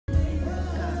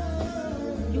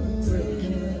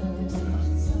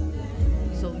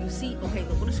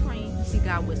look on the screen, you see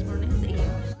God whispering in his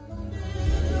ear.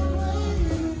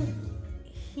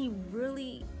 He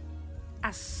really,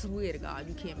 I swear to God,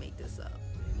 you can't make this up.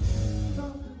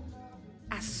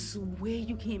 I swear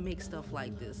you can't make stuff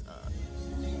like this up.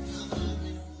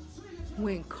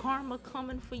 When karma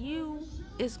coming for you,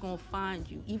 it's gonna find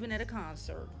you. Even at a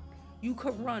concert, you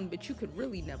could run, but you could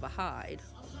really never hide.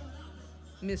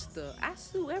 Mr. I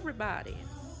sue everybody.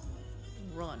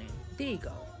 Running. There you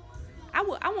go. I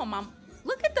want my,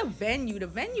 look at the venue. The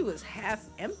venue is half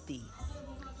empty.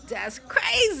 That's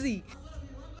crazy.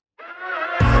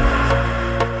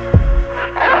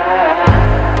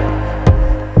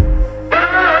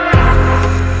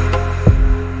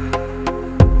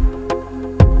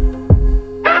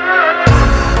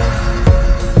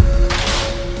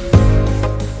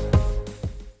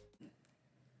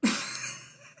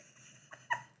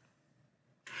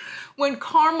 When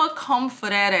karma come for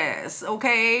that ass,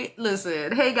 okay?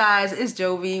 Listen, hey guys, it's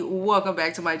Jovi. Welcome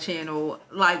back to my channel.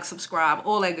 Like, subscribe,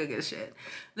 all that good shit.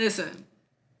 Listen,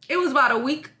 it was about a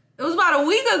week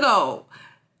ago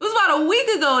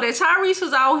that Tyrese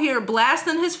was out here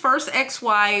blasting his first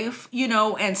ex-wife, you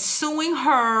know, and suing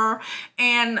her.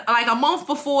 And like a month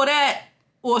before that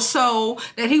or so,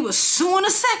 that he was suing a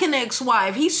second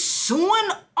ex-wife. He's suing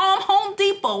Home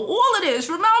Depot. All of this,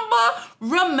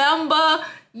 remember,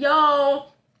 yo.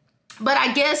 But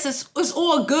I guess it's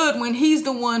all good when he's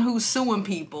the one who's suing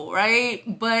people, right?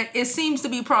 But it seems to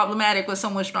be problematic when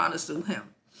someone's trying to sue him.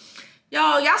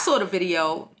 Y'all saw the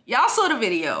video.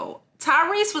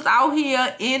 Tyrese was out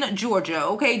here in Georgia,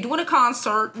 okay, doing a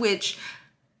concert, which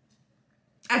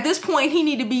at this point he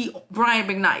need to be Brian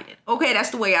McKnighted, okay? That's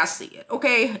the way I see it,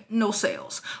 okay? No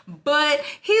sales. But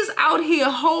he's out here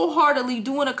wholeheartedly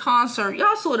doing a concert.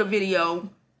 Y'all saw the video.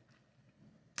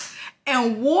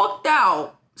 And walked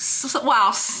out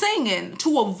while singing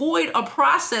to avoid a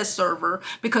process server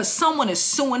because someone is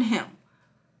suing him.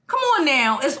 Come on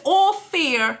now, it's all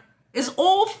fair. It's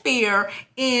all fair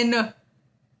in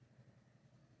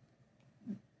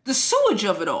the sewage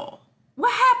of it all.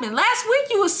 What happened? Last week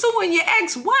you were suing your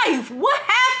ex-wife. What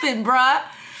happened, bruh?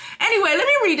 Anyway, let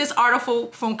me read this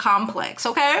article from Complex,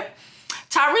 okay?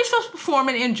 Tyrese was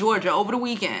performing in Georgia over the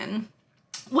weekend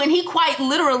when he quite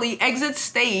literally exits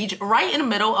stage right in the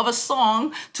middle of a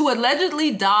song to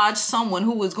allegedly dodge someone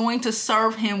who was going to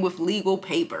serve him with legal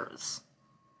papers.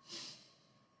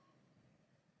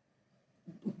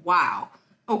 Wow.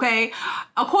 Okay.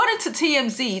 According to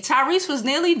TMZ, Tyrese was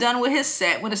nearly done with his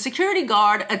set when a security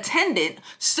guard attendant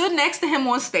stood next to him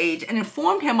on stage and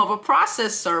informed him of a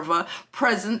process server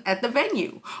present at the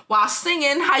venue. While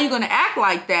singing How You Gonna Act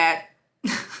Like That,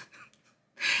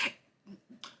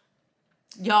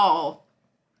 y'all,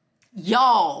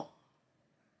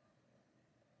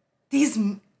 these,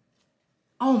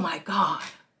 oh my God.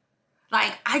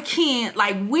 Like, I can't,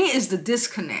 like, where is the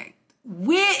disconnect?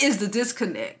 Where is the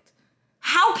disconnect?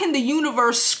 How can the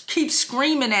universe keep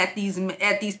screaming at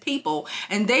these people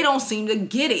and they don't seem to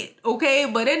get it, okay?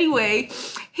 But anyway,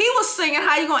 he was singing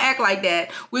How You Gonna Act Like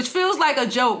That, which feels like a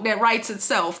joke that writes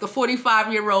itself. The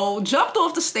 45-year-old jumped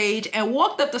off the stage and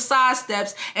walked up the side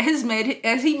steps as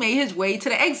he made his way to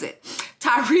the exit.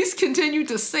 Tyrese continued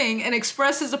to sing and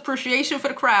express his appreciation for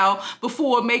the crowd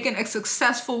before making a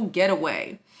successful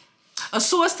getaway. A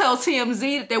source tells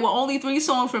TMZ that there were only 3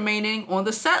 songs remaining on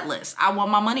the set list. I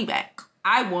want my money back.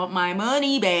 I want my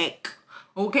money back.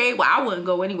 Okay, well, I wouldn't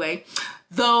go anyway.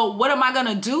 The What Am I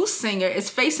Gonna Do singer is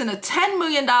facing a $10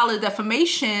 million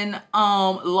defamation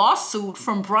lawsuit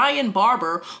from Brian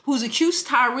Barber, who's accused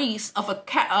Tyrese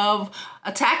of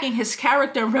attacking his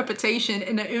character and reputation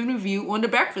in an interview on The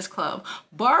Breakfast Club.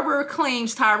 Barber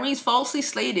claims Tyrese falsely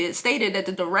stated that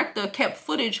the director kept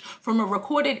footage from a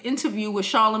recorded interview with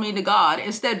Charlamagne tha God.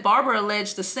 Instead, Barber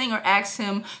alleged the singer asked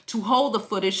him to hold the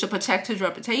footage to protect his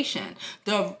reputation.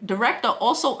 The director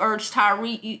also urged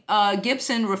Tyrese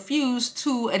Gibson refused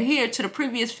to adhere to the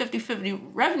previous 50-50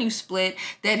 revenue split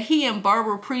that he and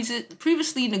Barber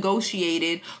previously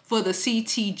negotiated for the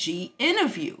CTG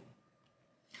interview.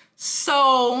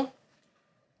 So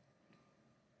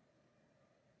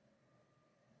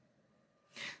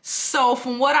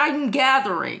from what I'm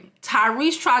gathering,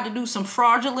 Tyrese tried to do some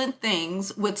fraudulent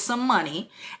things with some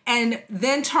money and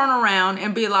then turn around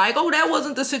and be like, oh, that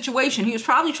wasn't the situation. He was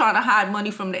probably trying to hide money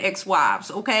from the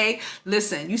ex-wives, okay?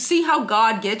 Listen, you see how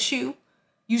God gets you?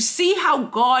 You see how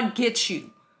God gets you?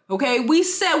 Okay, we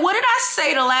said, what did I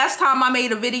say the last time I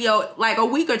made a video like a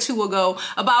week or 2 ago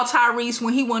about Tyrese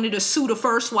when he wanted to sue the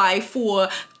first wife for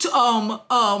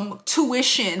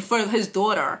tuition for his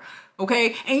daughter?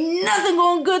 Okay, ain't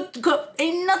nothing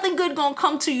good gonna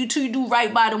come to you till you do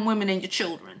right by them women and your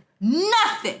children.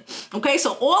 Nothing. Okay,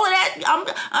 so all of that,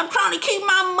 I'm trying to keep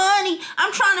my money.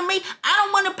 I'm trying to make, I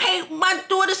don't want to pay my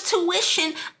daughter's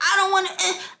tuition. I don't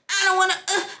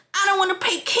want to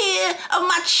pay care of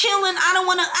my children. I don't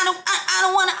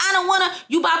want to.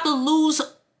 You about to lose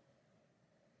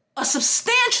a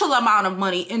substantial amount of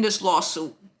money in this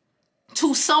lawsuit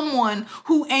to someone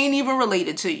who ain't even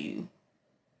related to you.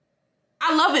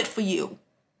 I love it for you.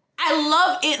 I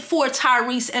love it for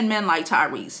Tyrese and men like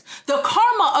Tyrese. The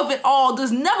karma of it all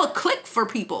does never click for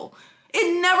people.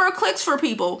 It never clicks for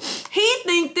people. He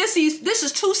think this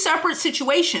is two separate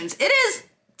situations. It is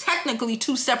technically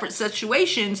two separate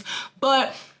situations,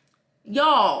 but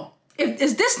y'all,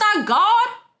 is this not God?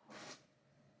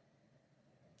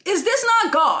 Is this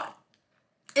not God?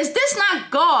 Is this not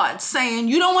God saying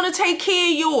you don't want to take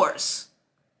care of yours?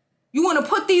 You want to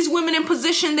put these women in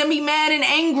position to be mad and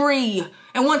angry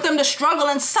and want them to struggle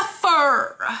and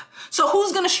suffer. So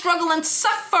who's going to struggle and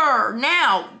suffer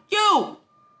now? You.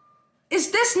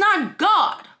 Is this not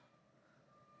God?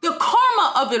 The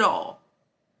karma of it all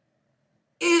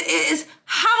is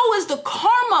how is the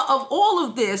karma of all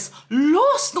of this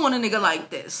lost on a nigga like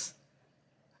this?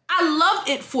 I love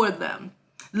it for them.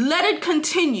 Let it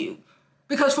continue.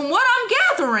 Because from what I'm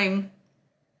gathering,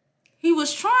 he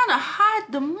was trying to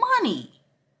hide the money.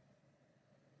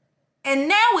 And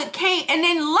now it came, and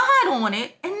then lied on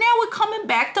it, and now it's coming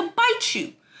back to bite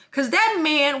you. Because that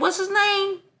man, what's his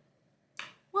name?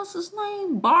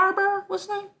 Barber? What's his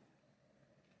name?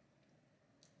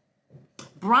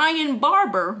 Brian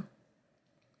Barber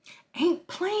ain't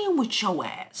playing with your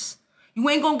ass. You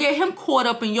ain't gonna get him caught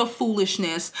up in your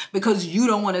foolishness because you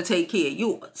don't want to take care of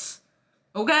yours.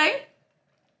 Okay?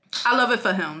 I love it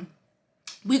for him.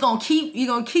 We're gonna keep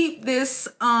this,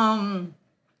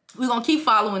 we're gonna keep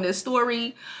following this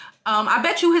story. I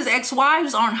bet you his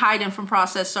ex-wives aren't hiding from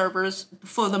process servers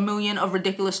for the million of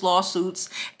ridiculous lawsuits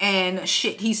and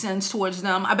shit he sends towards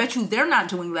them. I bet you they're not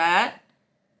doing that.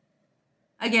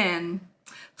 Again,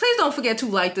 please don't forget to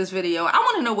like this video. I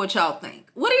want to know what y'all think.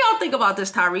 What do y'all think about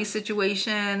this Tyrese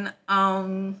situation?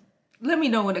 Let me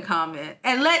know in the comment.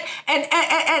 And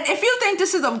if you think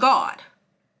this is of God,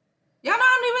 y'all know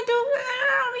I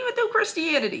don't even do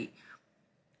Christianity.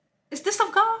 Is this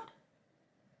of God?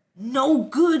 No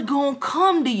good gonna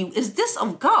come to you. Is this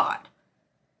of God?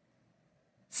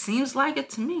 Seems like it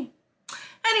to me.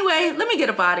 Anyway, let me get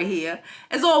up out of here.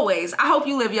 As always, I hope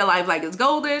you live your life like it's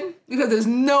golden because there's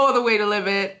no other way to live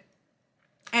it.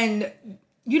 And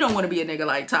you don't want to be a nigga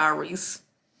like Tyrese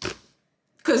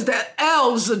because the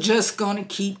L's are just gonna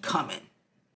keep coming.